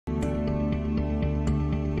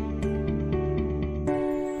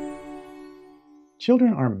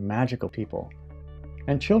Children are magical people,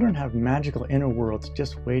 and children have magical inner worlds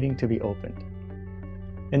just waiting to be opened.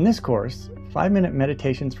 In this course, 5-minute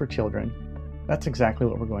meditations for children, that's exactly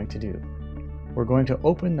what we're going to do. We're going to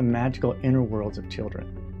open the magical inner worlds of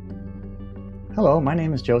children. Hello, my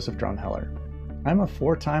name is Joseph Drumheller. I'm a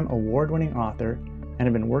 4-time award-winning author and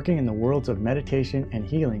have been working in the worlds of meditation and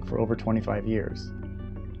healing for over 25 years.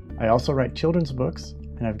 I also write children's books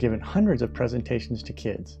and have given hundreds of presentations to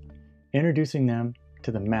kids, introducing them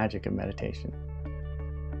to the magic of meditation.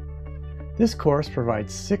 This course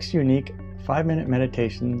provides 6 unique 5-minute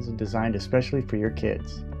meditations designed especially for your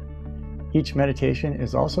kids. Each meditation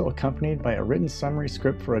is also accompanied by a written summary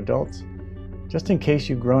script for adults, just in case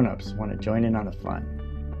you grown-ups want to join in on the fun.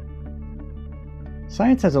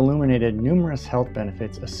 Science has illuminated numerous health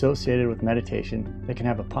benefits associated with meditation that can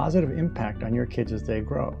have a positive impact on your kids as they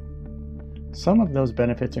grow. Some of those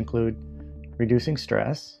benefits include reducing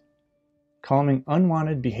stress, calming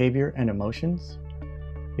unwanted behavior and emotions,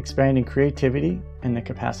 expanding creativity and the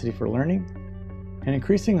capacity for learning, and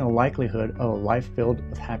increasing the likelihood of a life filled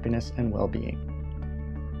with happiness and well-being.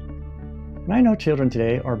 And I know children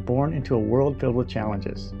today are born into a world filled with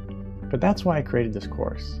challenges, but that's why I created this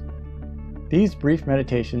course. These brief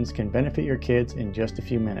meditations can benefit your kids in just a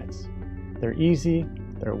few minutes. They're easy,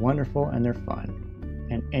 they're wonderful, and they're fun,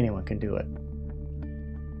 and anyone can do it.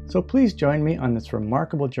 So please join me on this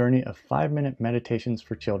remarkable journey of 5-minute meditations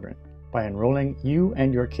for children by enrolling you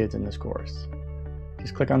and your kids in this course.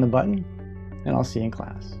 Just click on the button, and I'll see you in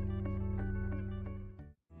class.